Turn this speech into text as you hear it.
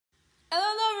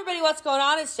everybody, what's going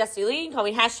on? It's Jessie Lee. Call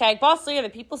me hashtag Boss Lee. I'm a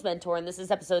people's mentor, and this is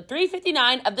episode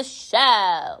 359 of the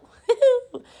show.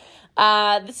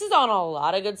 This is on a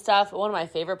lot of good stuff. One of my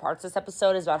favorite parts of this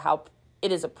episode is about how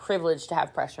it is a privilege to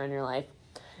have pressure in your life.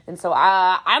 And so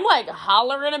I'm like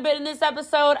hollering a bit in this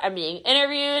episode. I'm being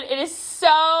interviewed. It is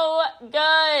so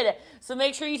good. So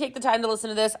make sure you take the time to listen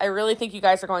to this. I really think you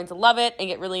guys are going to love it and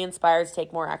get really inspired to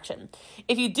take more action.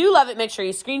 If you do love it, make sure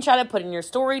you screenshot it, put it in your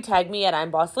story, tag me at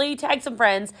I'm Boss Lee, tag some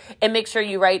friends, and make sure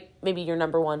you write maybe your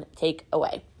number one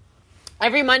takeaway.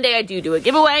 Every Monday I do a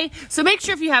giveaway, so make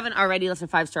sure if you haven't already left a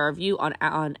 5-star review on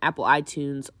Apple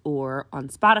iTunes or on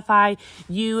Spotify,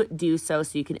 you do so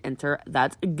you can enter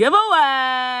that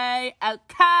giveaway.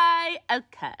 Okay.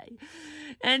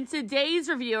 And today's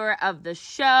reviewer of the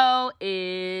show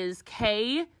is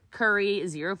K Curry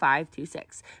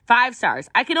 0526. 5 stars.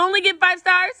 I can only give 5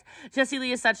 stars. Jessie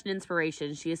Lee is such an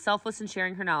inspiration. She is selfless in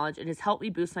sharing her knowledge and has helped me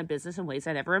boost my business in ways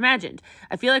I never imagined.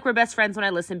 I feel like we're best friends when I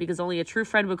listen because only a true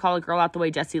friend would call a girl out the way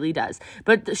Jessie Lee does.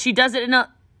 But she does it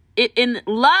in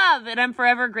love, and I'm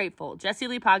forever grateful. Jessie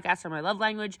Lee podcasts are my love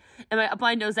language, and my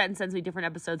upline knows that and sends me different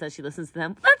episodes as she listens to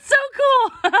them. That's so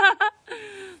cool.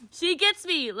 She gets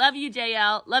me. Love you,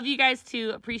 JL. Love you guys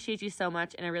too. Appreciate you so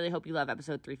much, and I really hope you love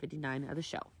episode 359 of the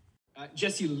show.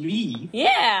 Jessie Lee.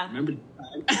 Yeah. Remember,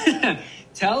 for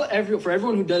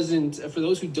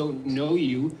those who don't know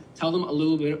you, tell them a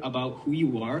little bit about who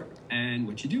you are and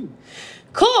what you do.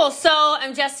 Cool. So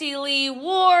I'm Jessie Lee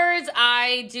Wards.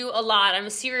 I do a lot. I'm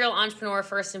a serial entrepreneur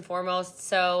first and foremost.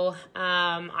 So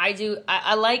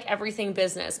I like everything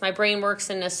business. My brain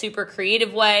works in a super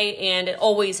creative way, and it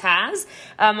always has.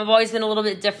 I've always been a little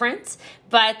bit different.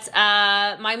 But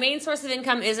my main source of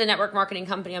income is a network marketing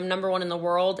company. I'm number one in the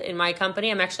world in my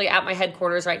company. I'm actually at my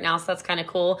headquarters right now, so that's kind of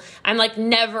cool. I'm like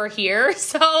never here,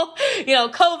 so,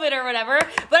 COVID or whatever.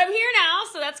 But I'm here now,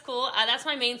 so that's cool. That's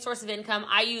my main source of income.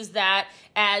 I use that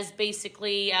as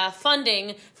basically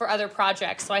funding for other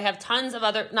projects. So I have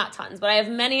I have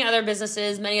many other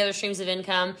businesses, many other streams of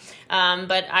income.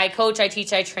 But I coach, I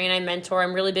teach, I train, I mentor.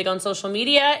 I'm really big on social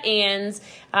media, and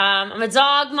I'm a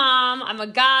dog mom. I'm a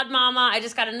god mama. I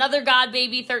just got another god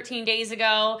baby 13 days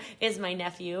ago. Is my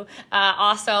nephew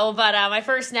also, but my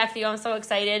first nephew. I'm so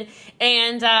excited.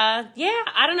 And I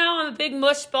don't know. I'm a big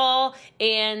mush ball,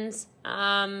 and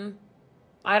I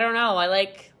don't know.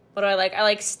 What do I like? I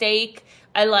like steak.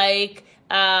 I like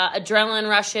adrenaline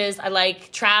rushes. I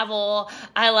like travel.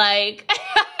 I like,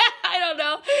 I don't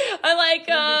know. I like,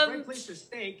 great place for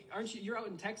steak. Aren't you? You're out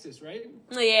in Texas, right?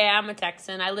 Yeah, I'm a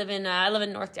Texan. I live in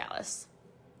North Dallas.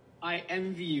 I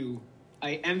envy you.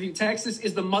 Texas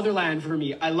is the motherland for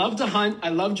me. I love to hunt. I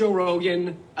love Joe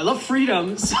Rogan. I love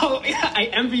freedom. So yeah, I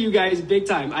envy you guys big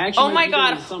time. I actually might be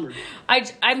there in the summer.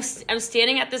 I'm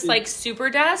standing at this like super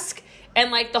desk, and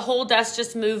like the whole desk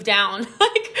just moved down.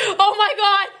 Like, oh my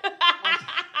God.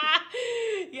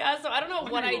 Yeah, so I don't know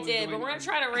what I did, but we're going to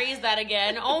try to raise that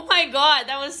again. Oh my God,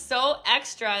 that was so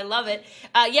extra. I love it.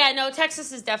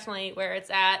 Texas is definitely where it's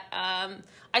at.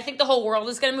 I think the whole world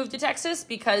is going to move to Texas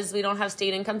because we don't have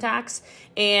state income tax,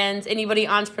 and anybody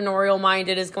entrepreneurial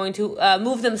minded is going to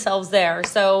move themselves there.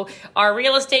 So our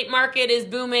real estate market is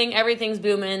booming. Everything's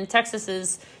booming. Texas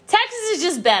is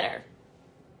just better.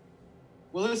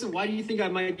 Well, listen, why do you think I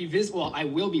might be I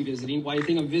will be visiting. Why do you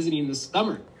think I'm visiting this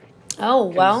summer? Oh,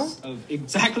 well. Of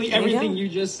exactly everything you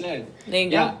just said. There you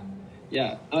go.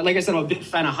 Yeah. Like I said, I'm a big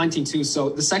fan of hunting too. So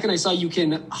the second I saw you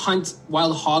can hunt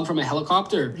wild hog from a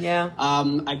helicopter,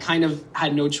 I kind of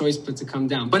had no choice but to come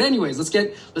down. But anyways, let's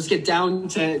get down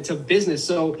to business.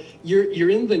 So you're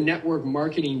in the network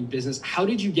marketing business. How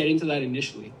did you get into that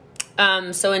initially?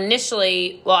 So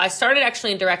initially, I started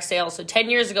actually in direct sales. So 10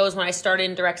 years ago is when I started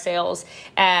in direct sales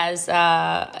as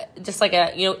just like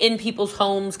a, in people's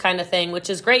homes kind of thing, which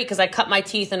is great because I cut my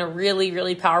teeth in a really,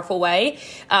 really powerful way.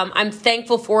 I'm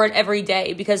thankful for it every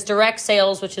day because direct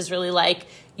sales, which is really like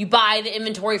you buy the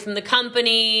inventory from the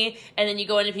company and then you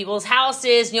go into people's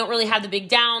houses and you don't really have the big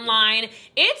downline.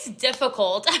 It's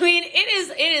difficult. I mean,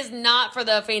 it is not for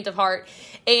the faint of heart.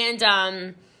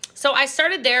 And, so I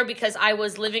started there because I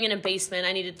was living in a basement.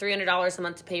 I needed $300 a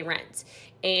month to pay rent.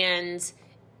 And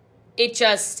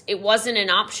it wasn't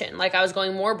an option. Like I was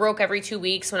going more broke every 2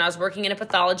 weeks when I was working in a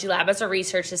pathology lab as a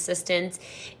research assistant.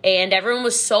 And everyone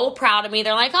was so proud of me.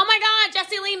 They're like, oh my God,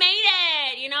 Jessie Lee made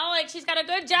it. Like she's got a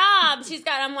good job.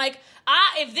 I'm like,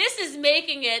 if this is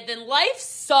making it, then life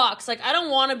sucks. Like, I don't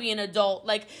want to be an adult.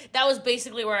 Like, that was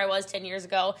basically where I was 10 years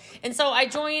ago. And so I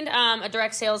joined a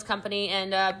direct sales company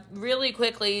and really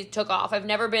quickly took off. I've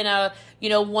never been a,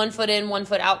 1 foot in, 1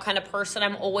 foot out kind of person.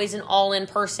 I'm always an all-in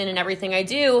person in everything I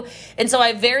do. And so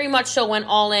I very much so went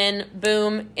all in,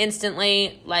 boom,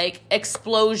 instantly, like,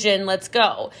 explosion, let's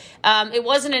go. It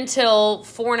wasn't until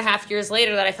 4.5 years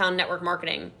later that I found network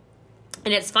marketing.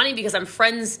 And it's funny because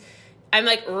I'm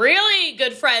like really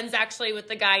good friends actually with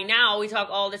the guy now. We talk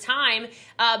all the time.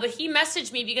 But he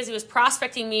messaged me because he was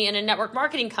prospecting me in a network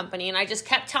marketing company. And I just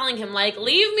kept telling him, like,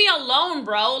 leave me alone,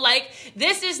 bro. Like,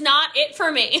 this is not it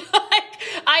for me. Like,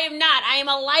 I am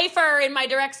a lifer in my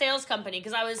direct sales company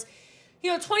because I was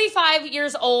 25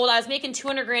 years old. I was making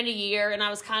 $200,000 a year, and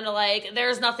I was kind of like,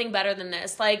 there's nothing better than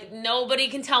this. Like, nobody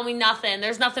can tell me nothing.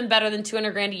 There's nothing better than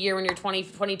 $200,000 a year when you're 20,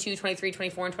 22, 23,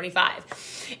 24, and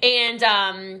 25.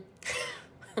 And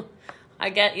I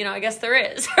guess there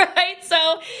is, right?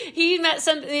 So he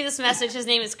sent me this message. His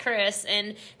name is Chris,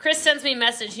 and Chris sends me a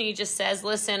message, and he just says,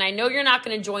 listen, I know you're not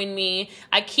going to join me.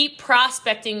 I keep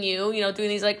prospecting you, doing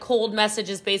these like cold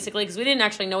messages basically because we didn't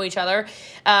actually know each other.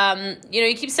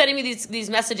 You keep sending me these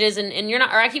messages, and you're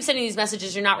not, or I keep sending these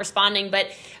messages, you're not responding, but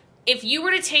if you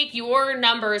were to take your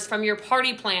numbers from your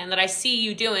party plan that I see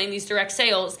you doing, these direct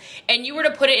sales, and you were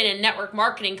to put it in a network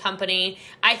marketing company,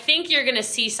 I think you're going to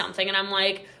see something. And I'm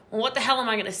like, well, what the hell am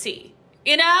I going to see?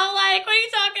 Like, what are you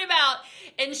talking about?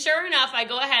 And sure enough, I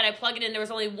go ahead, I plug it in. There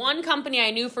was only one company I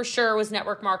knew for sure was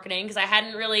network marketing because I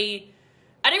didn't really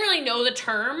know the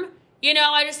term.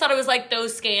 I just thought it was like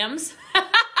those scams.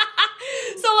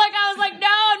 So like I was like, no,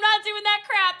 I'm not doing that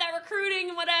crap, that recruiting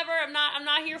and whatever. I'm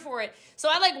not here for it. So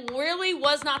I like really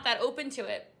was not that open to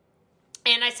it.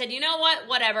 And I said, you know what,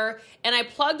 whatever. And I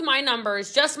plugged my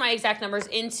numbers, just my exact numbers,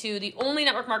 into the only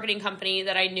network marketing company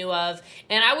that I knew of.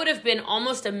 And I would have been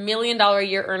almost $1 million a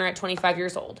year earner at 25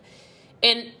 years old.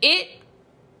 And it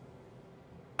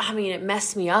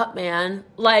messed me up, man.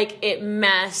 Like, it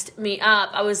messed me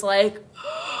up. I was like,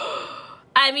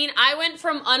 I went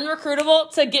from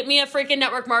unrecruitable to get me a freaking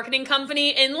network marketing company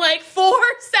in like 4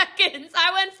 seconds.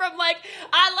 I went from like,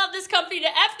 I love this company to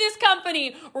F this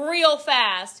company real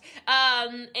fast.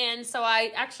 And so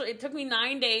it took me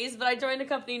 9 days, but I joined the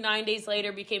company 9 days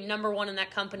later, became number 1 in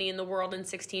that company in the world in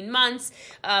 16 months,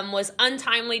 was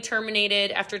untimely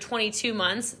terminated after 22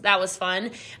 months. That was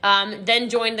fun. Then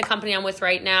joined the company I'm with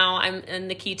right now. I'm in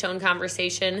the Ketone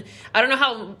Conversation. I don't know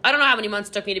how many months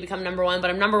it took me to become number 1, but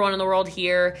I'm number 1 in the world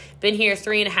here. Been here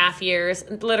 3.5 years,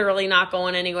 literally not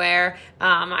going anywhere.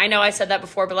 I know I said that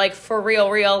before, but like for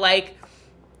real, like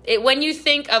when you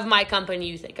think of my company,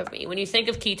 you think of me. When you think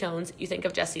of Ketones, you think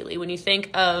of Jessie Lee. When you think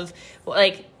of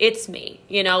like, it's me,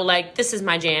 like this is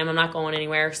my jam. I'm not going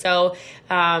anywhere. So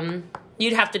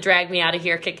you'd have to drag me out of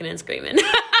here kicking and screaming.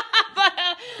 But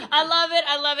I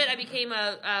love it. I became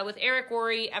with Eric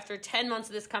Worre after 10 months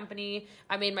of this company.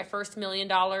 I made my first $1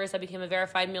 million. I became a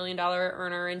verified $1 million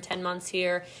earner in 10 months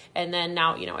here. And then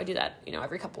now, I do that,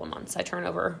 every couple of months. I turn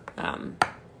over $1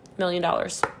 million.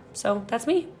 So that's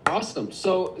me. Awesome.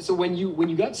 So when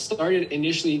you got started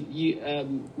initially,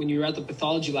 when you were at the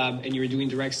pathology lab and you were doing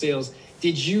direct sales, were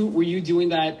you doing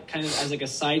that kind of as like a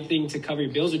side thing to cover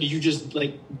your bills, or did you just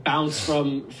like bounce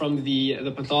from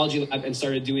the pathology lab and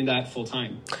started doing that full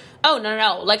time? Oh,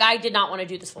 no. Like, I did not want to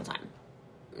do this full time.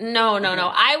 No.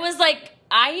 I was like,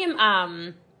 I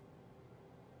am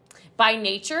by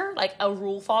nature like a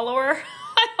rule follower.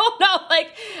 I don't know. Like,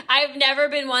 I've never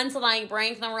been one to like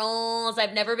break the rules.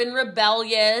 I've never been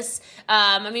rebellious.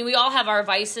 We all have our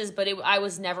vices, but I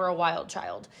was never a wild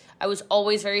child. I was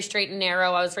always very straight and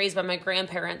narrow. I was raised by my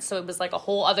grandparents, so it was like a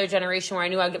whole other generation where I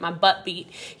knew I'd get my butt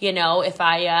beat, if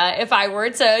I were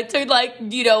to like,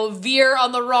 veer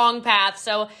on the wrong path.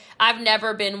 So I've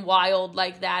never been wild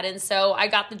like that. And so I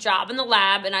got the job in the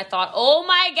lab and I thought, oh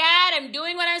my God, I'm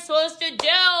doing what I'm supposed to do.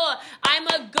 I'm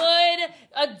a good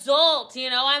adult,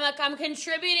 I'm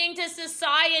contributing to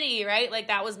society, right? Like,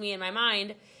 that was me in my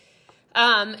mind.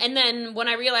 And then when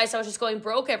I realized I was just going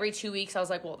broke every 2 weeks, I was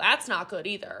like, well, that's not good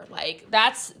either. Like,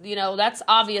 that's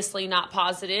obviously not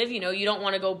positive. You don't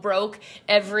want to go broke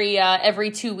every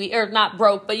 2 weeks, or not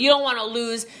broke, but you don't want to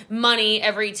lose money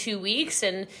every 2 weeks.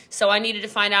 And so I needed to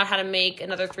find out how to make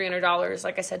another $300,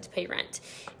 like I said, to pay rent.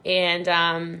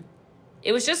 And,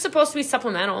 it was just supposed to be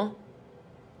supplemental.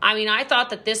 I thought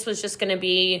that this was just going to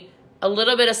be a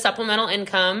little bit of supplemental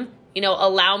income,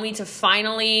 allow me to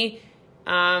finally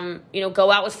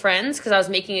go out with friends because I was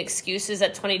making excuses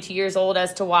at 22 years old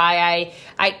as to why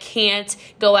I can't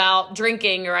go out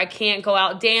drinking, or I can't go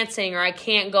out dancing, or I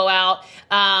can't go out,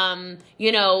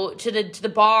 to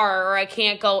the bar, or I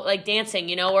can't go like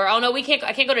dancing, or, oh no, I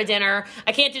can't go to dinner.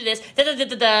 I can't do this.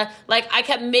 Like I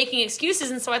kept making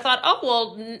excuses. And so I thought, oh,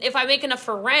 well, if I make enough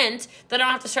for rent, then I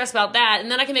don't have to stress about that.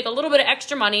 And then I can make a little bit of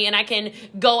extra money and I can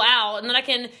go out, and then I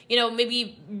can,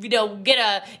 maybe, get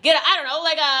a, I don't know,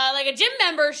 like a gym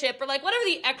membership, or like whatever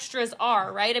the extras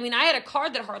are, right? I mean, I had a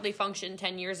card that hardly functioned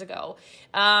 10 years ago.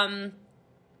 And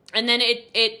then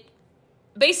it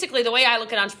basically, the way I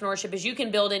look at entrepreneurship is you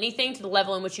can build anything to the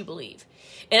level in which you believe.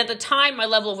 And at the time, my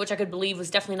level of which I could believe was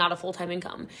definitely not a full-time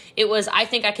income. It was, I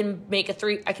think I can make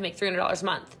 $300 a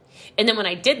month. And then when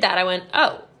I did that, I went,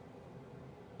 oh,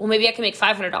 well, maybe I can make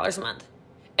 $500 a month.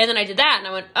 And then I did that and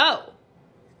I went, oh,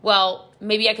 well,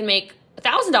 maybe I can make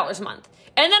 $1,000 a month.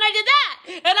 And then I did that.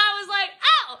 And I was like,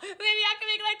 oh, maybe I can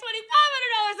make like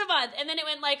 $2,500 a month. And then it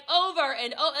went like over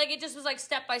and over. Like it just was like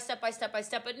step by step by step by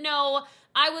step. But no,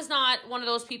 I was not one of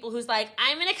those people who's like,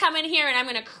 I'm going to come in here and I'm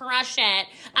going to crush it.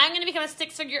 I'm going to become a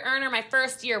 6-figure earner my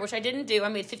first year, which I didn't do. I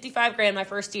made $55,000 my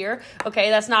first year. Okay,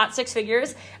 that's not 6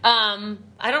 figures. I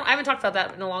haven't talked about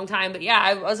that in a long time. But yeah,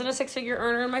 I wasn't a 6-figure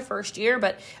earner in my first year,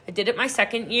 but I did it my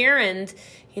second year and,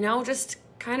 just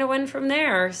kind of went from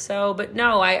there. So, but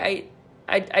no, I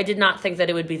did not think that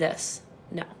it would be this.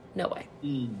 No way.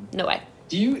 No way.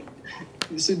 Do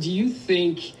you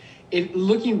think,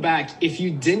 looking back, if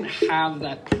you didn't have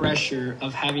that pressure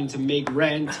of having to make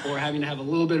rent or having to have a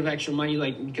little bit of extra money,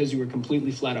 like because you were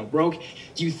completely flat out broke,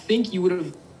 do you think you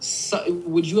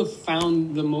would you have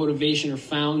found the motivation or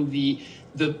found the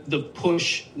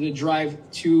push, the drive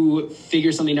to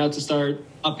figure something out to start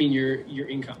upping your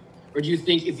income? Or do you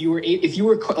think if you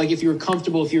were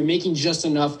comfortable, if you were making just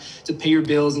enough to pay your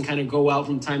bills and kind of go out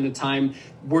from time to time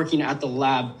working at the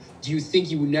lab, do you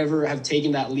think you would never have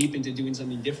taken that leap into doing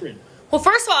something different? Well,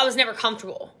 first of all, I was never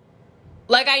comfortable.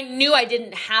 Like I knew I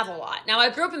didn't have a lot. Now I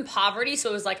grew up in poverty, so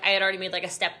it was like I had already made like a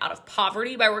step out of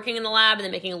poverty by working in the lab and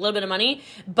then making a little bit of money.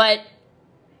 But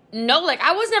no, like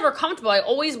I was never comfortable. I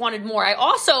always wanted more. I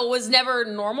also was never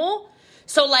normal.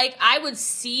 So, like, I would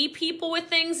see people with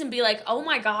things and be like, oh,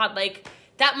 my God, like,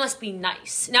 that must be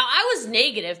nice. Now, I was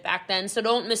negative back then, so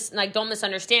don't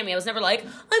misunderstand me. I was never like,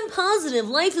 I'm positive,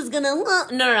 life is gonna...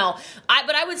 No.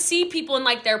 But I would see people in,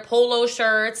 like, their polo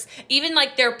shirts, even,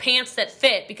 like, their pants that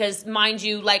fit, because, mind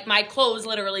you, like, my clothes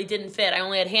literally didn't fit. I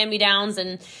only had hand-me-downs,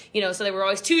 and, so they were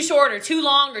always too short or too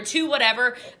long or too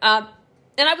whatever. And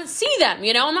I would see them,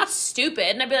 I'm not stupid,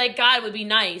 and I'd be like, God, it would be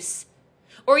nice.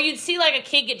 Or you'd see like a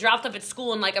kid get dropped off at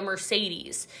school in like a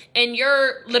Mercedes and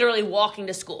you're literally walking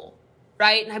to school,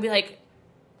 right? And I'd be like,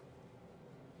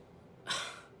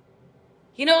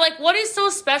 like what is so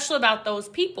special about those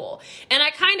people? And I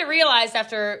kind of realized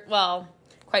after, well,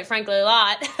 quite frankly, a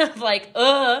lot of like,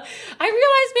 I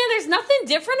realized, man, there's nothing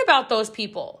different about those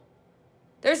people.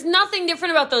 There's nothing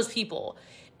different about those people.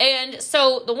 And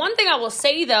so the one thing I will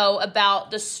say though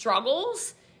about the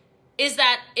struggles is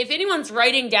that if anyone's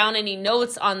writing down any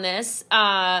notes on this,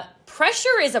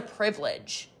 pressure is a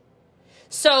privilege.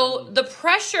 So the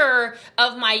pressure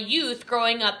of my youth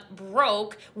growing up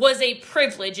broke was a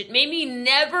privilege. It made me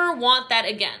never want that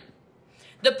again.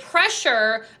 The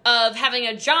pressure of having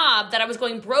a job that I was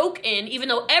going broke in, even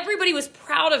though everybody was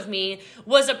proud of me,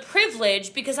 was a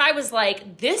privilege because I was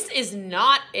like, this is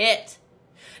not it.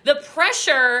 The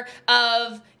pressure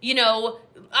of,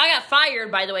 I got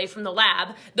fired, by the way, from the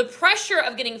lab. The pressure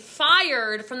of getting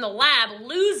fired from the lab,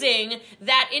 losing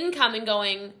that income and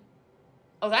going,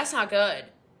 oh, that's not good.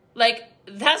 Like,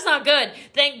 that's not good.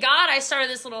 Thank God I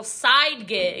started this little side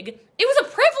gig. It was a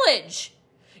privilege.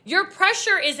 Your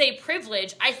pressure is a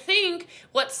privilege. I think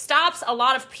what stops a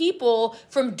lot of people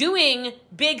from doing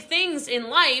big things in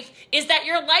life is that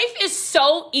your life is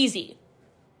so easy.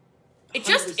 It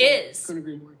just is. Couldn't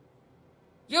agree more.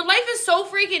 Your life is so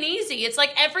freaking easy. It's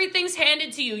like everything's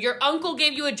handed to you. Your uncle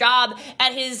gave you a job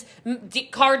at his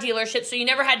car dealership, so you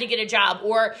never had to get a job.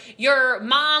 Or your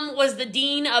mom was the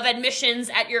dean of admissions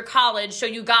at your college, so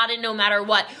you got in no matter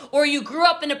what. Or you grew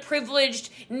up in a privileged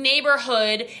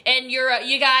neighborhood, and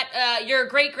your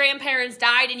great-grandparents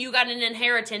died, and you got an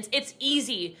inheritance. It's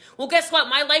easy. Well, guess what?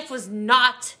 My life was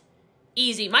not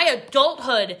easy. My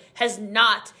adulthood has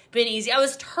not been easy. I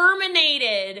was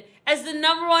terminated as the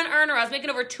number one earner. I was making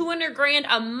over $200,000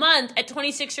 a month at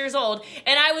 26 years old,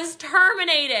 and I was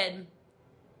terminated.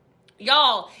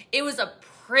 Y'all, it was a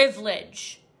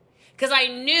privilege because I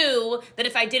knew that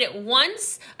if I did it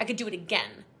once, I could do it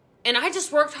again. And I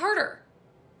just worked harder.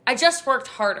 I just worked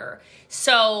harder.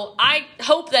 So I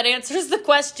hope that answers the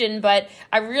question, but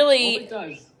I really... Oh, it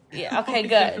does. Yeah, okay,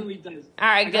 good. It definitely does. All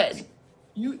right, good.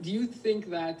 Do you think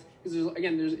that, because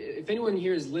again, if anyone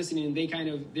here is listening and they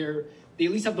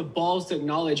at least have the balls to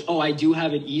acknowledge, oh, I do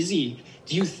have it easy.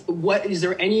 Is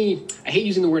there any, I hate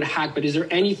using the word hack, but is there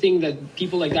anything that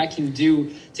people like that can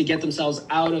do to get themselves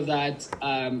out of that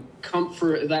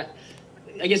comfort, that,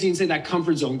 I guess you can say that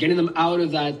comfort zone, getting them out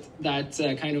of that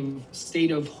kind of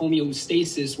state of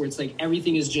homeostasis where it's like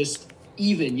everything is just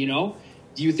even, you know?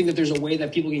 Do you think that there's a way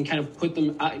that people can kind of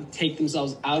take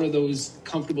themselves out of those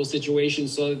comfortable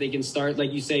situations so that they can start,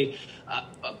 like you say,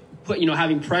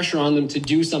 having pressure on them to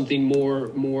do something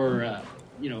more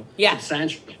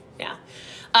substantial? Yeah.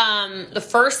 The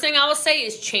first thing I will say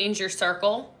is change your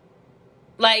circle.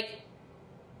 Like,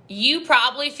 you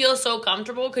probably feel so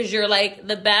comfortable because you're like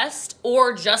the best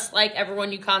or just like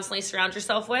everyone you constantly surround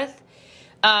yourself with.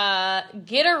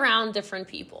 Get around different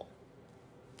people.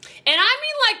 And I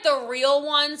mean like the real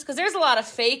ones, because there's a lot of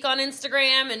fake on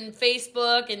Instagram and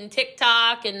Facebook and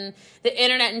TikTok and the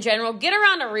internet in general. Get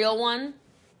around a real one.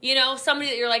 You know, somebody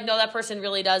that you're like, no, that person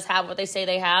really does have what they say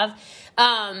they have.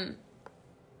 Even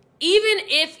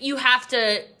if you have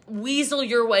to weasel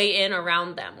your way in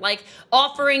around them, like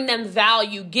offering them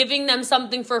value, giving them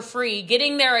something for free,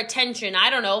 getting their attention, I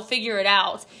don't know, figure it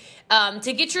out.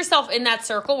 To get yourself in that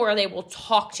circle where they will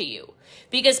talk to you.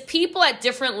 Because people at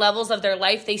different levels of their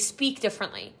life, they speak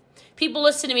differently. People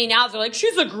listen to me now, they're like,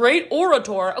 she's a great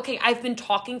orator. Okay, I've been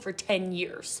talking for 10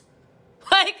 years.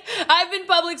 Like, I've been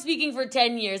public speaking for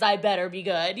 10 years. I better be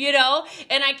good, you know?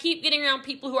 And I keep getting around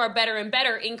people who are better and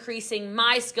better, increasing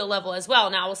my skill level as well.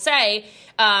 Now, I will say,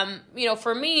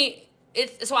 for me,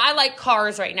 so I like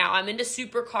cars right now. I'm into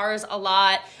supercars a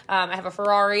lot. I have a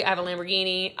Ferrari, I have a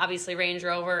Lamborghini, obviously Range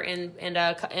Rover, and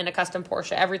a custom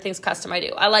Porsche. Everything's custom I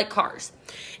do. I like cars.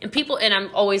 And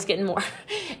I'm always getting more.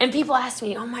 And people ask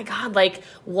me, oh my God, like,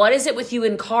 what is it with you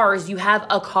in cars? You have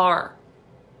a car.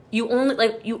 You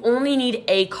only need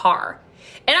a car.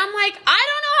 And I'm like, I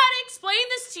don't know how to explain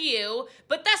this to you,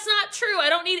 but that's not true. I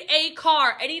don't need a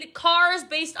car. I need cars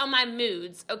based on my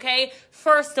moods, okay?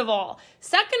 First of all.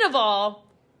 Second of all,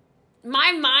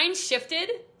 my mind shifted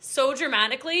so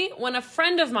dramatically when a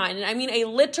friend of mine, and I mean a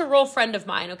literal friend of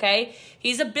mine, okay?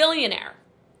 He's a billionaire.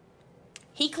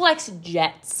 He collects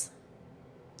jets.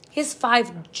 He has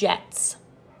 5 jets.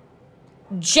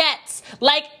 Jets,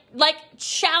 like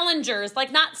Challengers,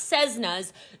 like not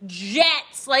Cessnas,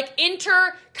 jets, like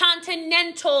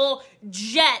intercontinental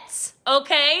jets,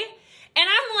 okay? And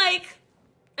I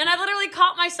literally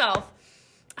caught myself.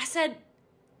 I said,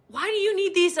 why do you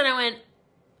need these? And I went,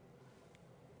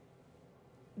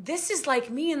 this is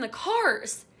like me in the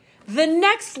cars. The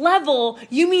next level,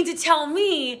 you mean to tell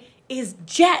me, is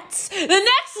jets. The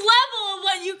next level of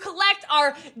what you collect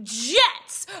are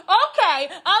jets. Okay.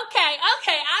 I'm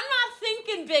not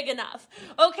thinking big enough.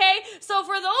 Okay? So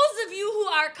for those of you who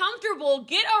are comfortable,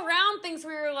 get around things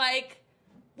where you're like,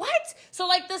 what? So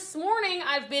like this morning,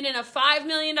 I've been in a $5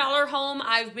 million home.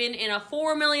 I've been in a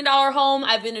 $4 million home.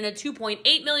 I've been in a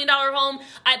 $2.8 million home.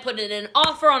 I put in an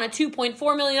offer on a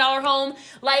 $2.4 million home.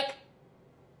 Like,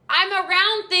 I'm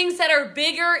around things that are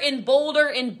bigger and bolder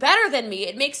and better than me.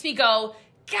 It makes me go,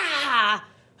 all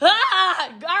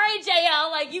right,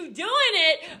 JL, like you doing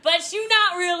it, but you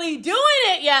not really doing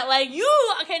it yet. Like you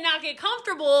cannot get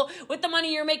comfortable with the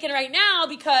money you're making right now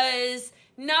because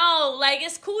no, like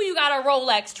it's cool you got a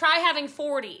Rolex. Try having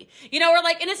 40. You know, or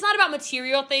like, and it's not about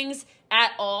material things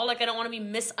at all. Like I don't want to be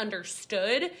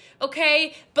misunderstood,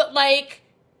 okay? But like,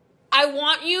 I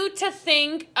want you to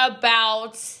think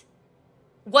about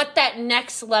what that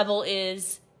next level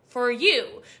is for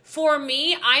you. For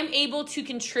me, I'm able to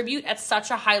contribute at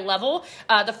such a high level.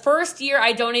 The first year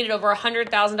I donated over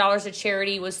 $100,000 to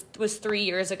charity was 3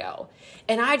 years ago.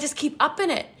 And I just keep upping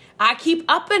it.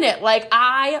 Like,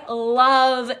 I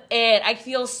love it. I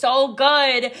feel so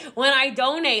good when I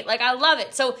donate. Like, I love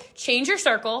it. So change your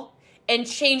circle and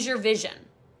change your vision.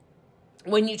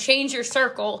 When you change your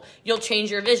circle, you'll change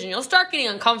your vision. You'll start getting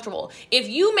uncomfortable. If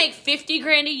you make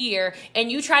 $50,000 a year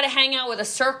and you try to hang out with a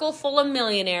circle full of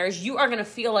millionaires, you are going to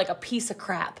feel like a piece of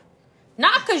crap.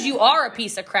 Not because you are a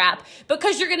piece of crap,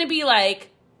 because you're going to be like,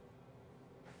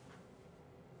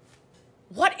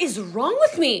 what is wrong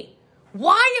with me?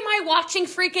 Why am I watching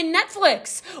freaking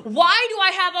Netflix? Why do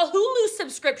I have a Hulu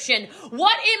subscription?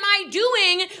 What am I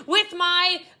doing with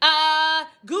my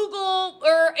Google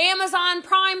or Amazon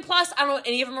Prime Plus? I don't know what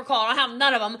any of them are called. I have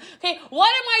none of them. Okay,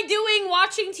 what am I doing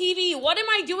watching TV? What am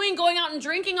I doing going out and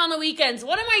drinking on the weekends?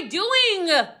 What am I doing?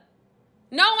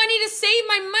 No, I need to save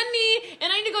my money,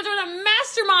 and I need to go join a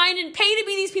mastermind and pay to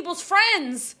be these people's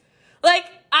friends. Like,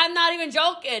 I'm not even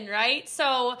joking, right?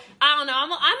 So, I don't know.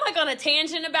 I'm like on a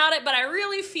tangent about it, but I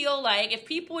really feel like if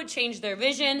people would change their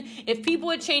vision, if people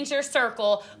would change their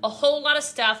circle, a whole lot of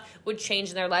stuff would change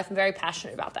in their life. I'm very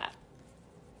passionate about that.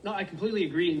 No, I completely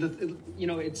agree.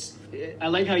 I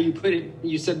like how you put it.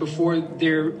 You said before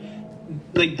they're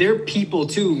people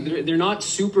too. They're not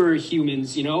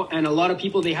superhumans, and a lot of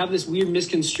people, they have this weird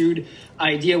misconstrued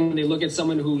idea when they look at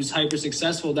someone who's hyper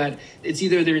successful that it's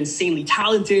either they're insanely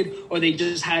talented or they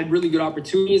just had really good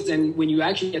opportunities. And when you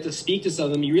actually get to speak to some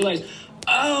of them, you realize,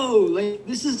 oh, like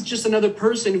this is just another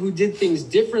person who did things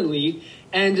differently,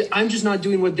 and I'm just not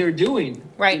doing what they're doing.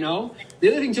 Right. The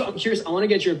other thing too, I'm curious, I want to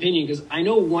get your opinion, because I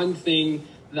know one thing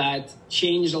that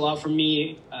changed a lot for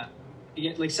me.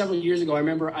 Like several years ago, I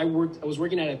remember I was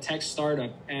working at a tech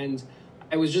startup, and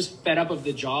I was just fed up of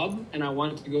the job, and I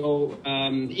wanted to go,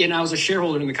 and I was a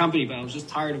shareholder in the company, but I was just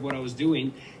tired of what I was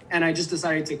doing. And I just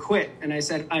decided to quit. And I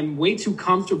said, I'm way too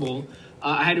comfortable.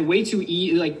 I had it way too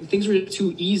things were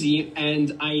too easy,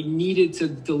 and I needed to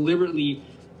deliberately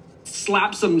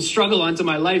slap some struggle onto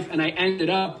my life. And I ended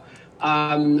up,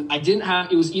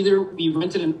 it was either we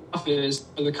rented an office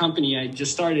for the company I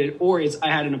just started, or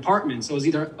I had an apartment. So it was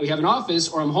either we have an office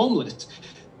or I'm homeless.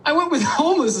 I went with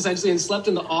homeless essentially and slept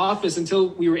in the office until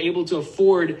we were able to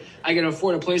afford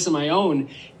a place of my own.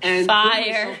 And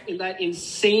fire in that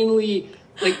insanely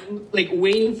like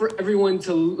waiting for everyone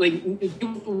to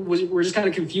we're just kind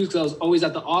of confused because I was always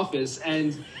at the office,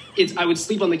 and I would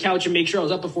sleep on the couch and make sure I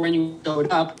was up before anyone showed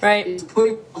up. Right. It's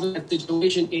putting myself in that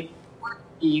situation.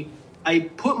 I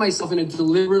put myself in a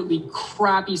deliberately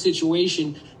crappy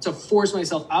situation to force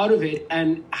myself out of it.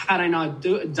 And had I not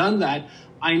done that,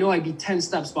 I know I'd be 10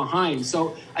 steps behind.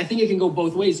 So I think it can go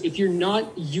both ways. If you're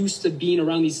not used to being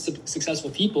around these successful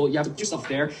people, you have to put yourself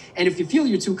there. And if you feel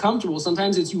you're too comfortable,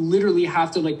 sometimes you literally have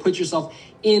to put yourself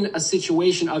in a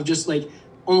situation of just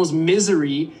almost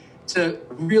misery to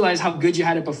realize how good you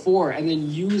had it before, and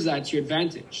then use that to your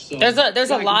advantage. So there's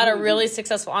a lot of really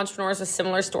successful entrepreneurs with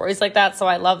similar stories like that. So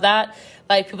I love that.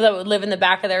 Like people that would live in the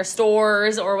back of their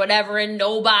stores or whatever, and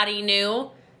nobody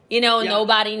knew,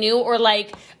 nobody knew, or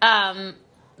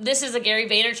this is a Gary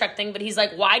Vaynerchuk thing, but he's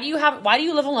like, why do you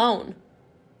live alone?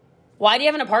 Why do you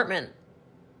have an apartment?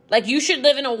 You should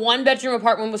live in a 1-bedroom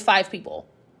apartment with 5 people.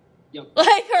 Yep. Or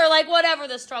whatever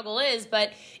the struggle is,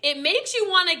 but it makes you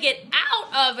want to get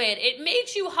out of it. It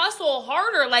makes you hustle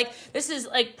harder. This is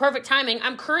perfect timing.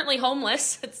 I'm currently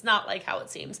homeless. It's not how it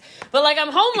seems, but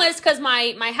I'm homeless because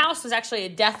my house was actually a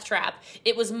death trap.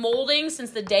 It was molding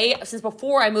since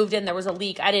before I moved in. There was a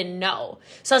leak. I didn't know.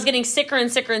 So I was getting sicker and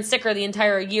sicker and sicker the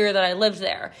entire year that I lived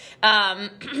there.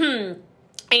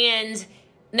 And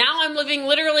now I'm living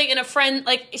literally in a friend,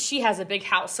 she has a big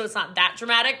house, so it's not that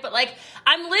dramatic, but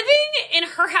I'm living in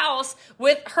her house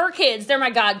with her kids. They're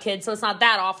my god kids, so it's not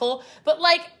that awful. But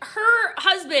her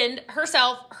husband,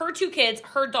 herself, her 2 kids,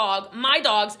 her dog, my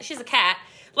dogs, she's a cat.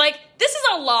 This is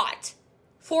a lot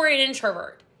for an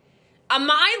introvert.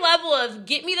 My level of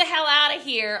get me the hell out of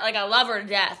here, I love her to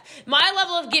death. My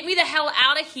level of get me the hell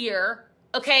out of here,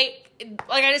 okay,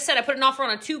 like I just said, I put an offer on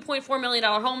a $2.4 million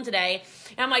home today.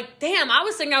 And I'm like, damn, I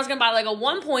was thinking I was going to buy a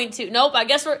 1.2. Nope, I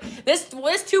guess this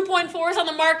 2.4 is on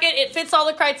the market. It fits all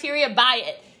the criteria. Buy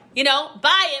it.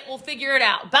 Buy it. We'll figure it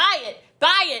out. Buy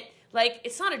it.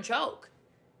 It's not a joke.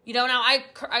 Now I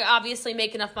obviously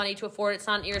make enough money to afford it. It's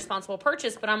not an irresponsible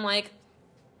purchase, but I'm like,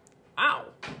 wow.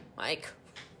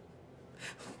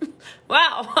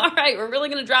 Wow. All right. We're really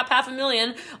going to drop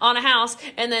 $500,000 on a house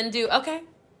and then okay.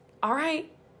 All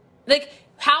right.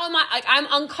 How am I, I'm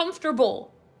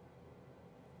uncomfortable.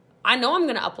 I know I'm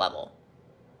going to up level.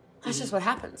 That's just what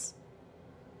happens.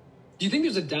 Do you think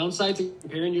there's a downside to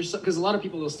comparing yourself? Because a lot of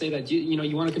people will say that,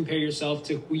 you want to compare yourself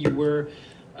to who you were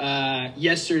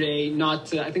yesterday, not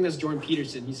to, I think that's Jordan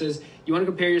Peterson. He says, you want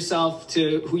to compare yourself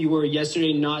to who you were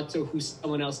yesterday, not to who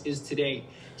someone else is today.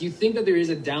 Do you think that there is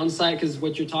a downside? Because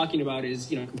what you're talking about is,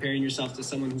 comparing yourself to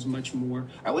someone who's much more,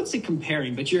 I wouldn't say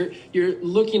comparing, but you're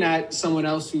looking at someone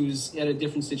else who's at a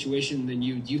different situation than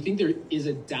you. Do you think there is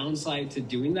a downside to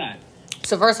doing that?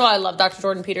 So first of all, I love Dr.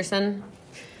 Jordan Peterson.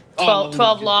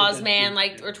 12 laws, man,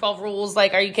 or 12 rules.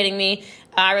 Are you kidding me?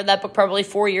 I read that book probably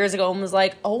 4 years ago and was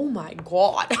like, oh my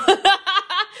God.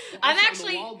 I'm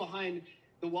actually...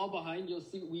 The wall behind, you'll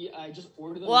see, I just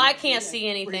ordered them. Well, I can't see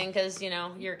anything because,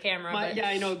 your camera. Yeah,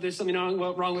 I know there's something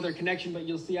wrong with our connection, but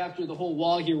you'll see after the whole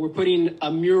wall here, we're putting a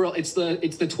mural. It's the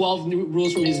 12 new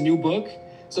rules from his new book.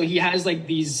 So he has like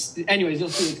these. Anyways, you'll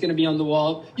see it's going to be on the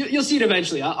wall. You'll see it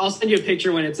eventually. I'll send you a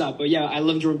picture when it's up. But yeah, I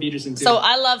love Jordan Peterson too. So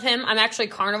I love him. I'm actually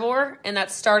carnivore, and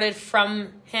that started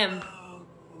from him.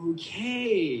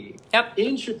 Okay. Yep.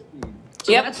 Interesting.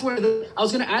 So that's where I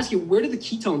was going to ask you, where did the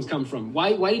ketones come from?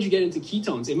 Why did you get into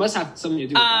ketones? It must have something to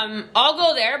do with that. I'll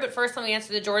go there, but first let me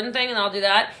answer the Jordan thing, and I'll do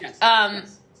that.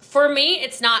 Yes. For me,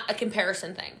 it's not a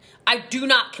comparison thing. I do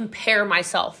not compare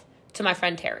myself to my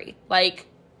friend Terry. Like,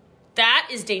 that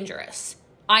is dangerous.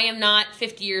 I am not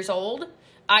 50 years old.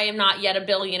 I am not yet a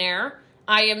billionaire.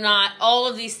 I am not all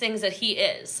of these things that he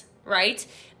is, right?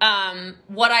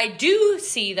 What I do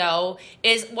see, though,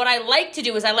 is what I like to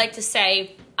do is I like to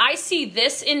say, I see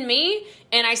this in me,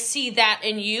 and I see that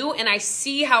in you, and I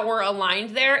see how we're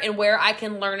aligned there and where I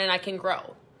can learn and I can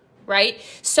grow, right?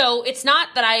 So it's not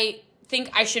that I think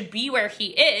I should be where he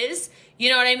is. You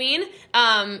know what I mean?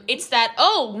 It's that,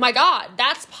 oh my God,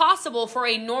 that's possible for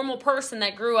a normal person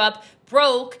that grew up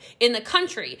broke in the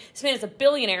country. This man is a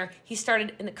billionaire. He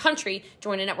started in the country,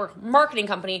 joined a network marketing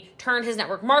company, turned his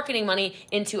network marketing money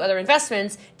into other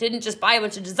investments, didn't just buy a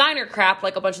bunch of designer crap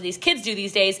like a bunch of these kids do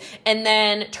these days, and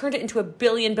then turned it into a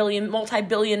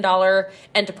multi-billion dollar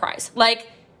enterprise. Like,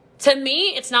 to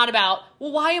me, it's not about,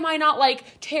 well, why am I not like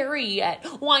Terry yet?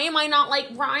 Why am I not like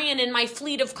Ryan in my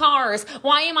fleet of cars?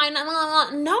 Why am I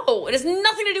not? No, it has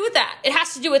nothing to do with that. It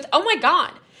has to do with, oh my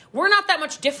God, we're not that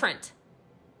much different.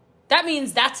 That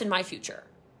means that's in my future.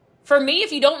 For me,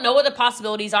 if you don't know what the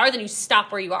possibilities are, then you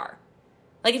stop where you are.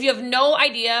 Like, if you have no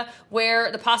idea where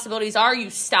the possibilities are, you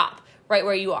stop right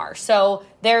where you are. So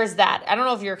there's that. I don't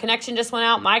know if your connection just went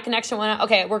out. My connection went out.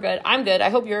 Okay, we're good. I'm good. I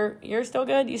hope you're still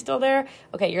good. You still there?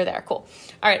 Okay, you're there. Cool.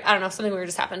 All right. I don't know. Something weird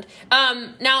just happened.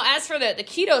 Now, as for the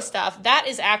keto stuff, that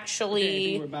is actually...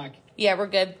 Okay, I think we're back. Yeah, we're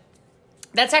good.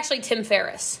 That's actually Tim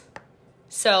Ferriss.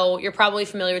 So you're probably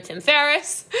familiar with Tim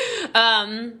Ferriss.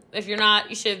 If you're not,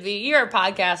 you should be. You're a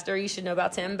podcaster. You should know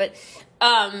about Tim. But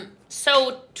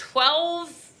so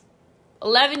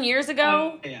 11 years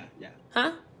ago... Yeah.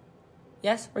 Huh?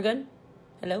 Yes, we're good?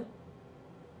 Hello?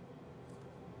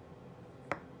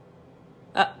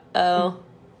 Uh-oh.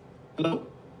 Hello?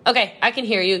 Okay, I can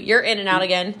hear you. You're in and out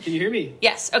again. Can you hear me?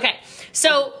 Yes, okay.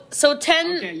 So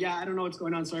 10... Okay, yeah, I don't know what's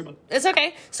going on. Sorry about that. It's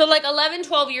okay. So like 11,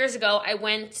 12 years ago, I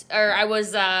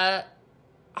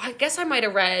guess I might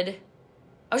have read...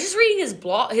 I was just reading his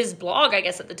blog, I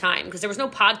guess, at the time, because there was no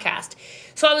podcast.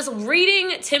 So I was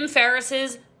reading Tim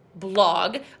Ferriss's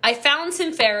blog. I found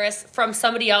Tim Ferriss from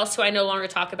somebody else who I no longer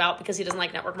talk about because he doesn't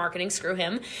like network marketing. Screw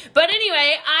him. But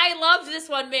anyway, I loved this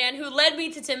one man who led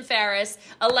me to Tim Ferriss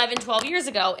 11, 12 years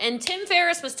ago. And Tim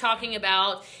Ferriss was talking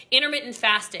about intermittent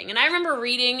fasting. And I remember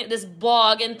reading this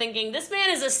blog and thinking, this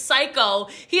man is a psycho.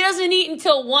 He doesn't eat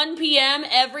until 1 p.m.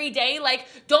 every day. Like,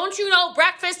 don't you know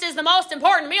breakfast is the most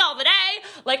important meal of the day?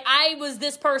 Like, I was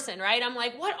this person, right? I'm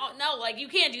like, what? Oh, no, like, you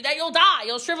can't do that. You'll die.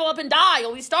 You'll shrivel up and die.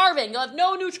 You'll be starving. You'll have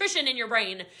no nutrition in your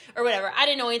brain or whatever. I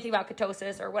didn't know anything about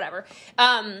ketosis or whatever.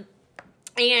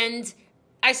 And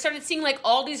I started seeing like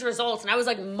all these results and I was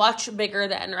like much bigger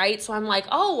then, right? So I'm like,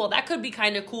 oh, well, that could be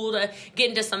kind of cool to get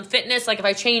into some fitness. Like if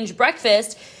I change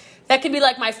breakfast, that could be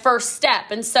like my first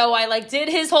step. And so I like did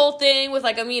his whole thing with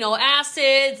like amino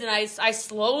acids and I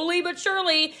slowly but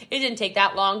surely, it didn't take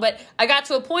that long, but I got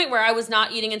to a point where I was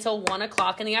not eating until 1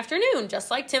 o'clock in the afternoon, just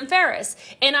like Tim Ferriss.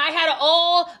 And I had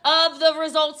all of the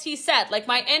results he said. Like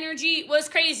my energy was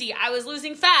crazy. I was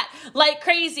losing fat like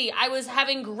crazy. I was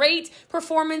having great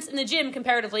performance in the gym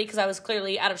comparatively because I was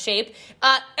clearly out of shape.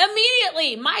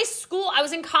 Immediately, my school, I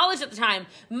was in college at the time.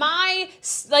 My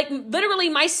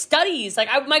studies,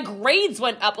 my grades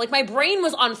went up. Like my brain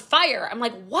was on fire. I'm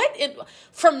like, what?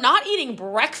 From not eating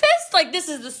breakfast? Like this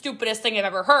is the stupidest thing I've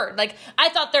ever heard. Like I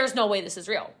thought there's no way this is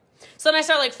real. So then I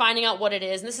started like finding out what it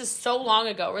is. And this is so long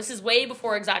ago. This is way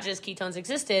before exogenous ketones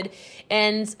existed.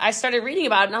 And I started reading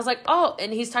about it and I was like, oh,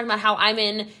 and he's talking about how I'm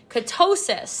in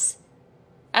ketosis.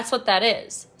 That's what that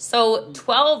is. So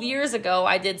 12 years ago,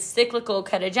 I did cyclical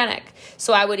ketogenic.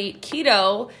 So I would eat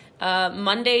keto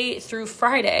Monday through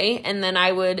Friday, and then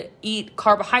I would eat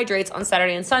carbohydrates on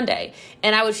Saturday and Sunday.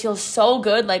 And I would feel so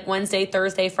good like Wednesday,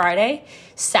 Thursday, Friday.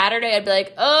 Saturday, I'd be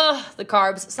like, oh, the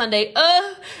carbs. Sunday,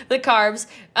 oh, the carbs.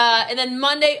 And then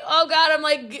Monday, oh God, I'm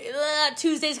like,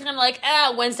 Tuesday's kind of like,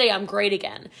 Wednesday, I'm great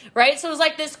again, right? So it was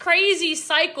like this crazy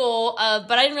cycle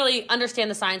but I didn't really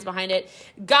understand the science behind it.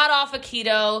 Got off of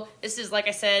keto. This is, like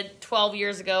I said, 12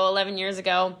 years ago, 11 years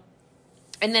ago.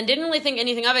 And then didn't really think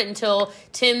anything of it until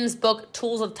Tim's book,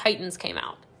 Tools of Titans, came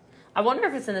out. I wonder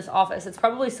if it's in this office. It's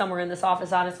probably somewhere in this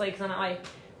office, honestly, because I'm at my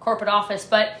corporate office.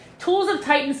 But Tools of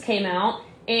Titans came out,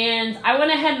 and I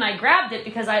went ahead and I grabbed it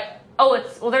because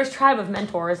there's Tribe of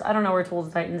Mentors. I don't know where Tools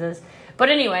of Titans is. But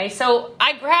anyway, so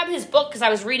I grabbed his book because I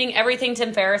was reading everything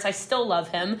Tim Ferriss. I still love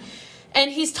him.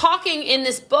 And he's talking in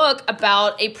this book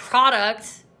about a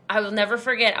product I will never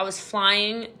forget. I was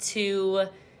flying to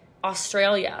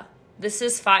Australia. This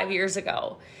is 5 years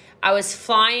ago. I was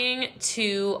flying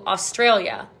to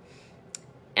Australia.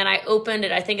 And I opened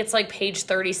it. I think it's like page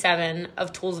 37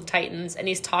 of Tools of Titans. And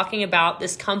he's talking about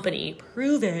this company,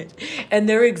 Prove It, and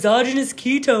their exogenous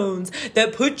ketones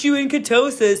that put you in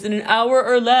ketosis in an hour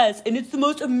or less. And it's the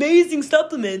most amazing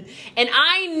supplement. And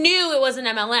I knew it was an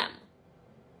MLM.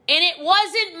 And it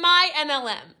wasn't my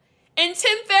MLM. And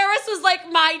Tim Ferriss was like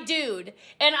my dude.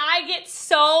 And I get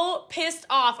so pissed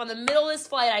off on the middle of this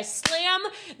flight. I slam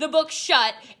the book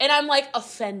shut and I'm like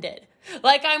offended.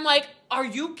 Like, I'm like, are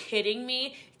you kidding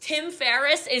me? Tim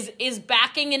Ferriss is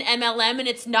backing an MLM and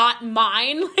it's not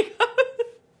mine. Like,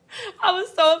 I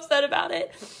was so upset about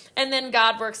it. And then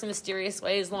God works in mysterious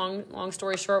ways. Long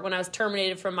story short, when I was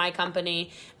terminated from my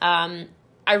company,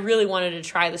 I really wanted to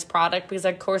try this product because,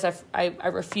 of course, I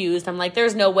refused. I'm like,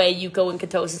 there's no way you go in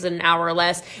ketosis in an hour or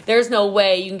less. There's no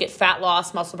way you can get fat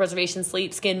loss, muscle preservation,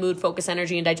 sleep, skin, mood, focus,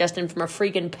 energy, and digestion from a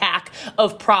freaking pack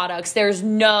of products. There's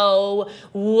no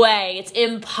way. It's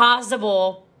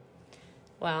impossible.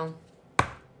 Well,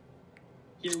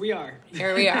 here we are.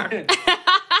 Here we are.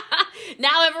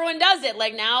 Now everyone does it.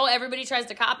 Like, now everybody tries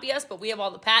to copy us, but we have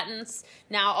all the patents.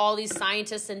 Now all these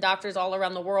scientists and doctors all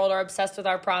around the world are obsessed with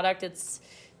our product. It's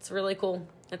really cool.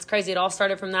 It's crazy. It all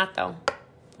started from that, though.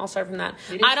 All started from that.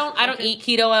 I don't eat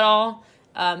keto at all.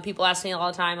 People ask me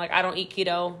all the time, like, I don't eat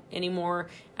keto anymore.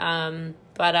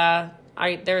 But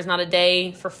there's not a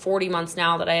day for 40 months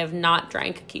now that I have not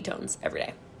drank ketones every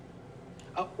day.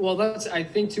 Well, that's, I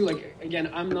think too, like, again,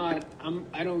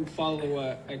 I don't follow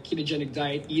a ketogenic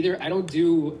diet either. I don't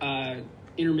do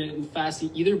intermittent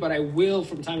fasting either, but I will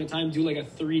from time to time do like a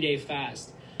 3-day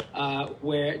fast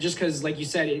where, just because, like you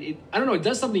said, I don't know, it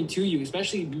does something to you,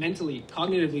 especially mentally,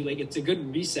 cognitively, like it's a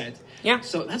good reset. Yeah.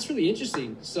 So that's really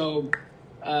interesting. So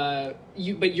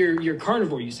you're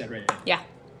carnivore, you said, right? Yeah.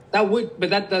 Isn't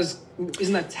that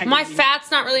technically? My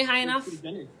fat's not really high enough.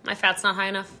 My fat's not high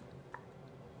enough.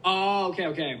 Oh,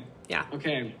 okay. Yeah.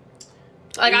 Okay.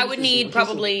 Like, I would need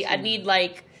probably, I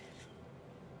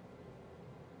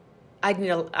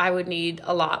would need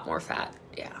a lot more fat.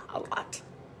 Yeah, a lot.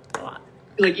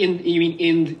 Like you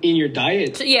mean in your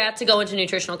diet? To go into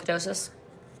nutritional ketosis.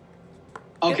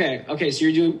 Okay. Yeah. Okay. So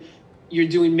you're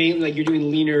doing mainly, like, you're doing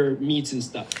leaner meats and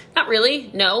stuff. Not really,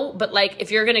 no. But like,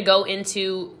 if you're gonna go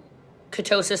into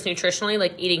ketosis nutritionally,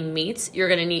 like eating meats, you're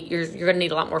gonna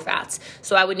need a lot more fats.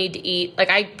 So I would need to eat, like,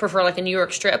 I prefer like a New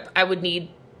York strip. I would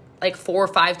need like 4 or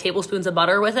 5 tablespoons of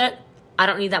butter with it. I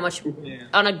don't need that much. Yeah.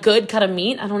 On a good cut of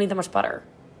meat, I don't need that much butter.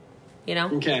 You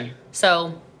know? Okay.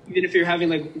 So even if you're having,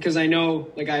 like, because I know,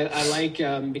 like, I like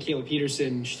Michaela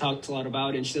Peterson. She talks a lot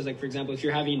about it. And she says, like, for example, if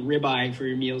you're having ribeye for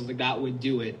your meals, like, that would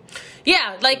do it.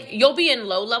 Yeah, like, you'll be in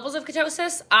low levels of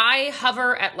ketosis. I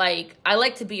hover at, like, I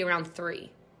like to be around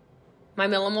 3. My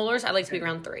millimolars, I like to be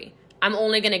around 3. I'm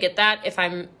only going to get that if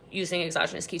I'm using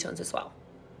exogenous ketones as well.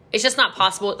 It's just not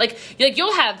possible. Like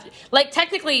you'll have, like,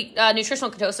 technically,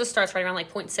 nutritional ketosis starts right around,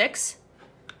 like, 0.6.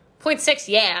 0.6,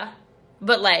 yeah.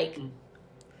 But, like,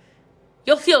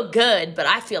 you'll feel good, but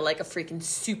I feel like a freaking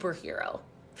superhero.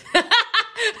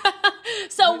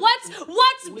 So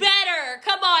what's better?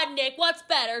 Come on, Nick. What's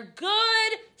better?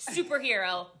 Good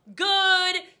superhero.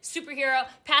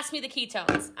 Pass me the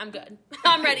ketones. I'm good.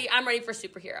 I'm ready for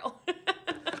superhero.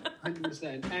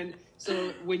 100%. And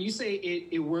so when you say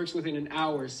it works within an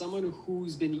hour, someone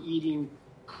who's been eating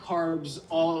carbs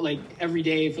every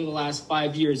day for the last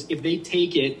 5 years, if they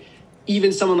take it,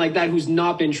 even someone like that who's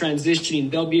not been transitioning,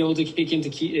 they'll be able to kick into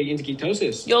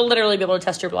ketosis. You'll literally be able to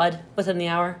test your blood within the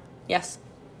hour. Yes.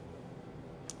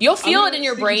 You'll feel it in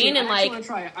your brain in like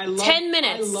 10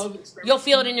 minutes. You'll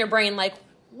feel it in your brain like,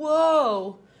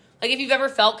 whoa. Like, if you've ever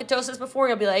felt ketosis before,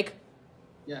 you'll be like,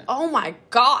 yeah, oh my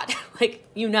God. Like,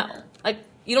 like,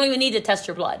 you don't even need to test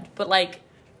your blood. But, like,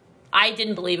 I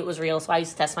didn't believe it was real, so I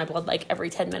used to test my blood like every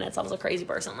 10 minutes. I was a crazy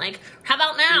person. Like, how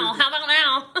about now?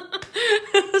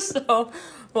 So,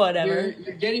 whatever.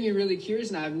 You're getting me really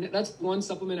curious now. That's one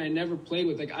supplement I never played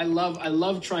with. Like, I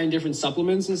love trying different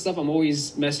supplements and stuff. I'm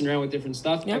always messing around with different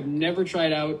stuff. Yep. I've never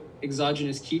tried out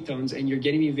exogenous ketones, and you're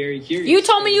getting me very curious. You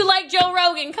told me you like Joe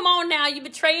Rogan. Come on now. You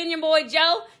betraying your boy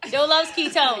Joe? Joe loves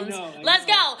ketones. I know. Let's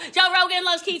go. Joe Rogan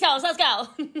loves ketones. Let's go.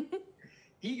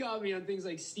 He got me on things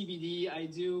like CBD. I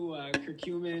do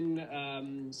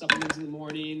curcumin supplements in the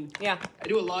morning. Yeah. I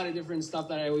do a lot of different stuff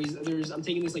that I'm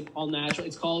taking this like all natural.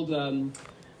 It's called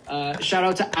Shout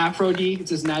out to Aphro-D.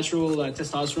 It's this natural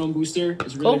testosterone booster.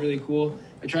 It's really, really cool.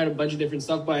 I tried a bunch of different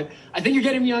stuff, but I think you're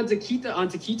getting me onto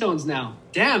ketones now.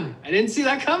 Damn, I didn't see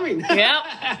that coming. Yep.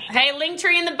 Hey, link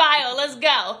tree in the bio. Let's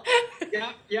go.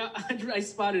 Yeah. I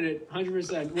spotted it.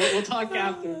 100%. We'll talk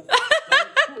after.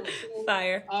 Cool.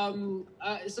 Fire.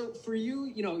 So for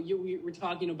you, we're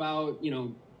talking about,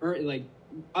 like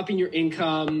upping your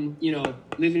income,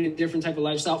 living a different type of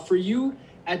lifestyle. For you,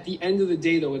 at the end of the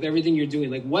day, though, with everything you're doing,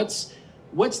 like what's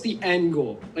the end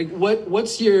goal? Like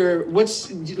what's your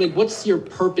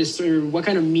purpose, or what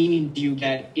kind of meaning do you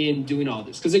get in doing all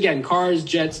this? Because again, cars,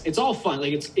 jets, it's all fun.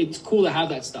 Like it's cool to have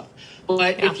that stuff.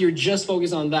 But if you're just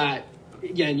focused on that,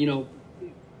 again,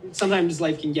 sometimes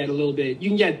life can get you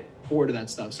can get bored of that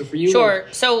stuff. So for you, sure.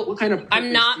 So what kind of I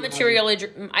am not materially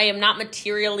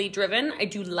driven. I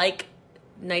do like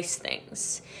nice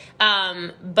things.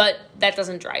 But that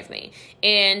doesn't drive me.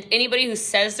 And anybody who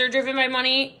says they're driven by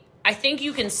money, I think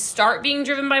you can start being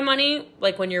driven by money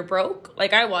like when you're broke,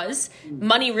 like I was.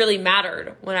 Money really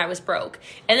mattered when I was broke,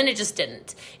 and then it just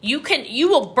didn't. You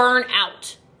will burn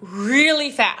out really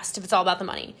fast if it's all about the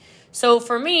money. So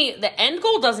for me, the end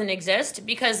goal doesn't exist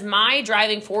because my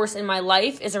driving force in my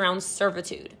life is around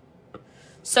servitude.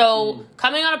 So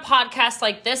coming on a podcast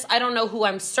like this, I don't know who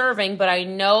I'm serving, but I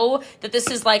know that this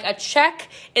is like a check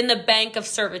in the bank of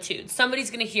servitude.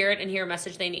 Somebody's going to hear it and hear a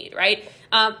message they need, right?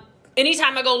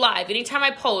 Anytime I go live, anytime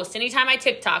I post, anytime I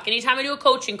TikTok, anytime I do a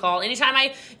coaching call, anytime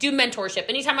I do mentorship,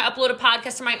 anytime I upload a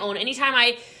podcast of my own, anytime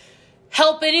I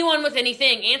help anyone with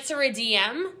anything, answer a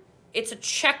DM, it's a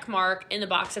check mark in the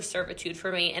box of servitude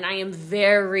for me, and I am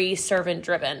very servant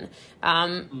driven. I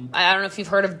don't know if you've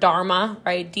heard of Dharma,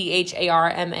 right?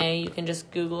 Dharma. You can just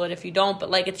Google it if you don't, but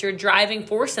like it's your driving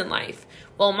force in life.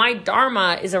 Well, my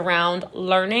Dharma is around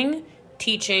learning,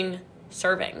 teaching,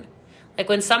 serving. Like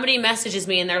when somebody messages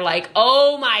me and they're like,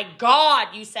 oh my God,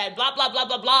 you said blah, blah, blah,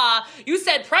 blah, blah. You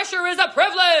said pressure is a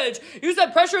privilege. You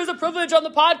said pressure is a privilege on the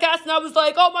podcast. And I was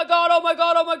like, oh my God, oh my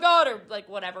God, oh my God. Or like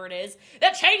whatever it is.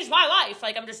 That changed my life.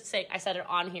 Like I'm just saying, I said it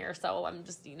on here. So I'm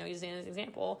just, using it as an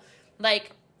example.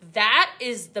 Like that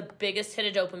is the biggest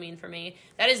hit of dopamine for me.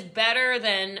 That is better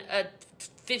than a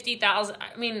 $50,000.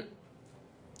 I mean,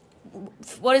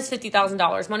 what is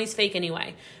 $50,000? Money's fake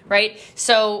anyway, right?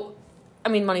 So I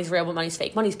mean, money's real, but money's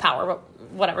fake. Money's power, but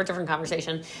whatever, different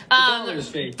conversation. The dollar's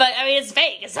fake. But, I mean, it's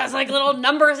fake. It sounds like little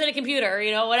numbers in a computer,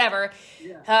 whatever.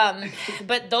 Yeah.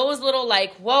 But those little,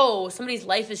 like, whoa, somebody's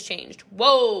life has changed.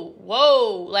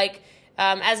 Whoa. Like,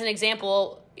 as an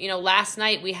example, last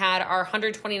night we had our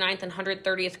 129th and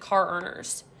 130th car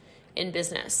earners in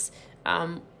business.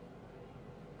 That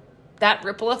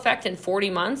ripple effect in 40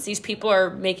 months, these people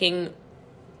are making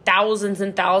thousands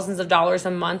and thousands of dollars a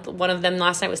month. One of them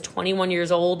last night was 21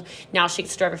 years old. Now she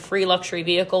gets to drive a free luxury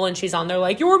vehicle, and she's on there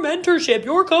like, your mentorship,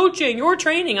 your coaching, your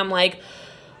training. I'm like,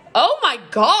 oh my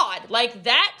God. Like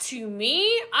that to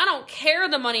me, I don't care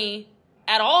the money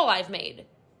at all I've made.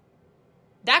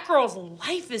 That girl's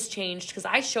life has changed because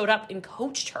I showed up and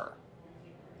coached her.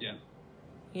 Yeah.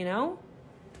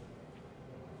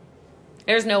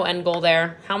 There's no end goal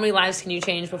there. How many lives can you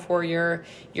change before your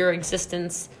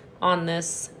existence on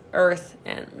this earth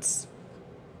ends?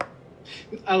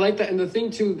 I like that. And the thing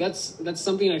too, that's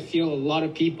something I feel a lot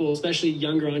of people, especially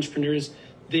younger entrepreneurs,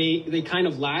 they kind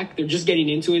of lack. They're just getting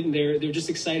into it and they're just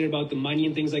excited about the money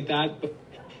and things like that. But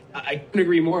I couldn't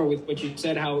agree more with what you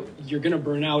said, how you're going to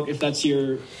burn out if that's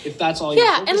all you're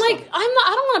and like, I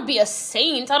don't want to be a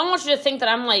saint. I don't want you to think that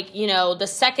I'm like, the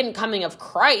second coming of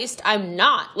Christ. I'm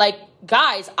not. Like,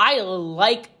 guys, I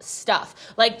like stuff.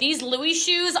 Like, these Louis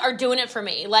shoes are doing it for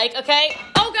me. Like, okay,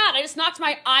 oh God, I just knocked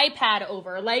my iPad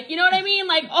over. Like, you know what I mean?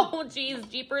 Like, oh geez,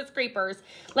 jeepers creepers.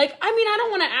 Like, I mean, I don't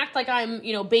want to act like I'm,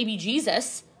 baby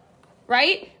Jesus,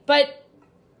 right? But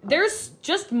there's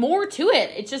just more to it.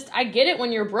 It's just, I get it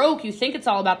when you're broke, you think it's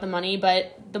all about the money,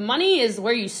 but the money is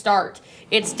where you start.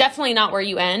 It's definitely not where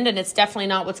you end, and it's definitely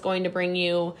not what's going to bring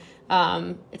you,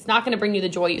 it's not going to bring you the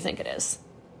joy you think it is.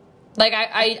 Like,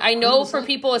 I know for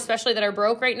people, especially that are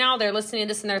broke right now, they're listening to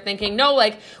this and they're thinking, no,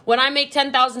 like, when I make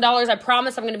 $10,000, I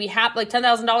promise I'm going to be happy, like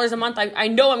 $10,000 a month, I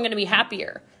know I'm going to be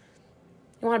happier.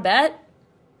 You want to bet?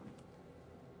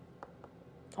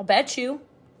 I'll bet you.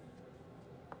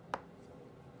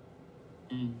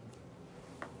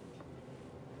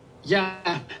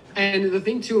 Yeah, and the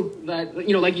thing too that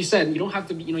like you said, you don't have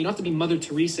to be Mother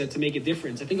Teresa to make a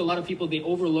difference. I think a lot of people, they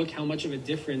overlook how much of a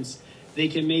difference they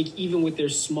can make even with their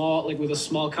with a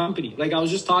small company. Like I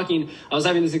was having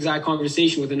this exact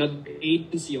conversation with another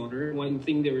agency owner. One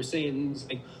thing they were saying was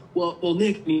like, well,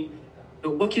 Nick,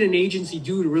 what can an agency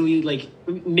do to really like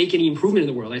make any improvement in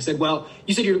the world? I said, well,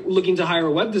 you said you're looking to hire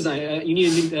a web designer. You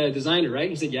need a new designer, right?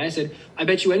 He said, yeah. I said, I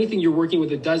bet you anything you're working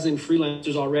with a dozen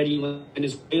freelancers already in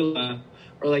Venezuela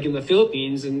or like in the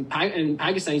Philippines and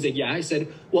Pakistan. He's like, yeah. I said,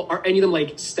 well, are any of them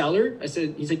like stellar? He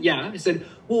said, yeah. I said,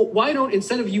 well, why don't,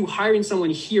 instead of you hiring someone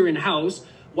here in-house,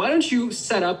 why don't you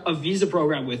set up a visa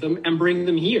program with them and bring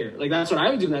them here? Like, that's what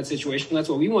I would do in that situation. That's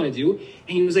what we want to do. And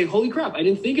he was like, holy crap, I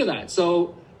didn't think of that.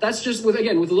 So that's just with a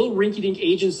little rinky-dink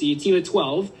agency, a team of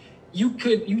 12,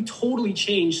 you totally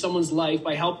change someone's life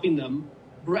by helping them.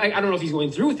 I don't know if he's going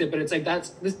through with it, but it's like,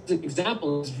 this is an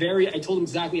example. I told him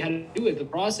exactly how to do it, the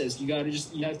process. You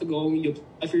have to go, you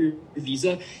apply for your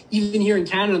visa. Even here in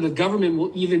Canada, the government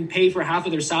will even pay for half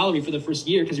of their salary for the first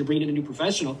year because you're bringing in a new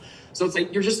professional. So it's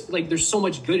like, you're just like, there's so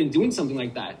much good in doing something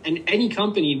like that. And any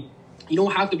company, you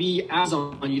don't have to be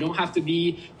Amazon, you don't have to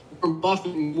be from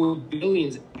Buffett with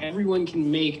billions. Everyone can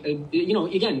make,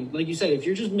 again, like you said, if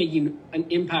you're just making an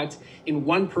impact in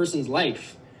one person's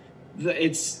life,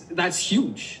 that's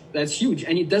huge. That's huge.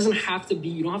 And it doesn't have to be,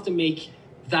 you don't have to make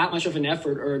that much of an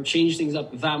effort or change things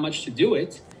up that much to do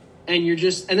it. And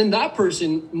then that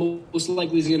person most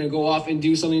likely is going to go off and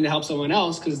do something to help someone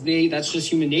else because that's just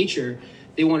human nature.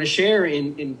 They want to share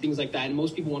in things like that. And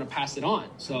most people want to pass it on.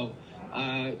 So,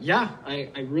 I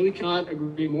really cannot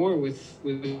agree more with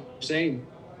what you're saying.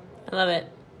 I love it.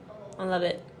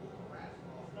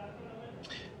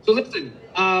 So listen,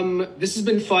 this has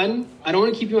been fun. I don't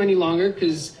want to keep you any longer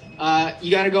because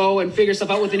you got to go and figure stuff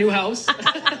out with the new house.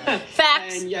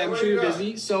 Facts. And yeah, I'm sure you're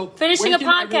busy. So finishing a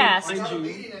podcast.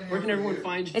 Where can everyone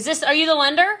find you? Are you the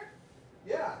lender?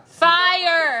 Yeah.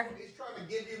 Fire. He's trying to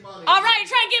give you money. All right, you're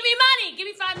trying to give me money. Give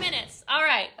me 5 minutes. All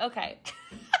right, okay.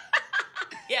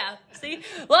 Yeah, see?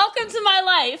 Welcome to my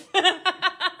life.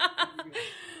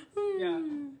 Yeah.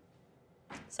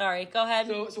 Sorry, go ahead.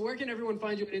 So where can everyone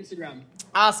find you on Instagram?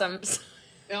 Awesome.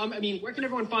 Where can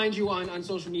everyone find you on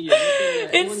social media?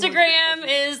 Instagram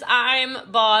is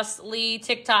I'm Boss Lee.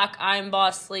 TikTok, I'm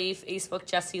Boss Lee. Facebook,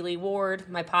 Jesse Lee Ward.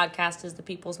 My podcast is The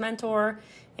People's Mentor.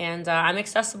 And I'm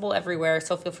accessible everywhere,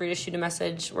 so feel free to shoot a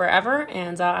message wherever,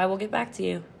 and I will get back to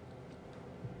you.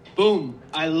 Boom.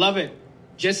 I love it.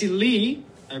 Jesse Lee.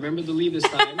 I remember the Lee this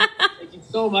time. Thank you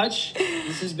so much.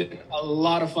 This has been a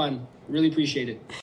lot of fun. Really appreciate it.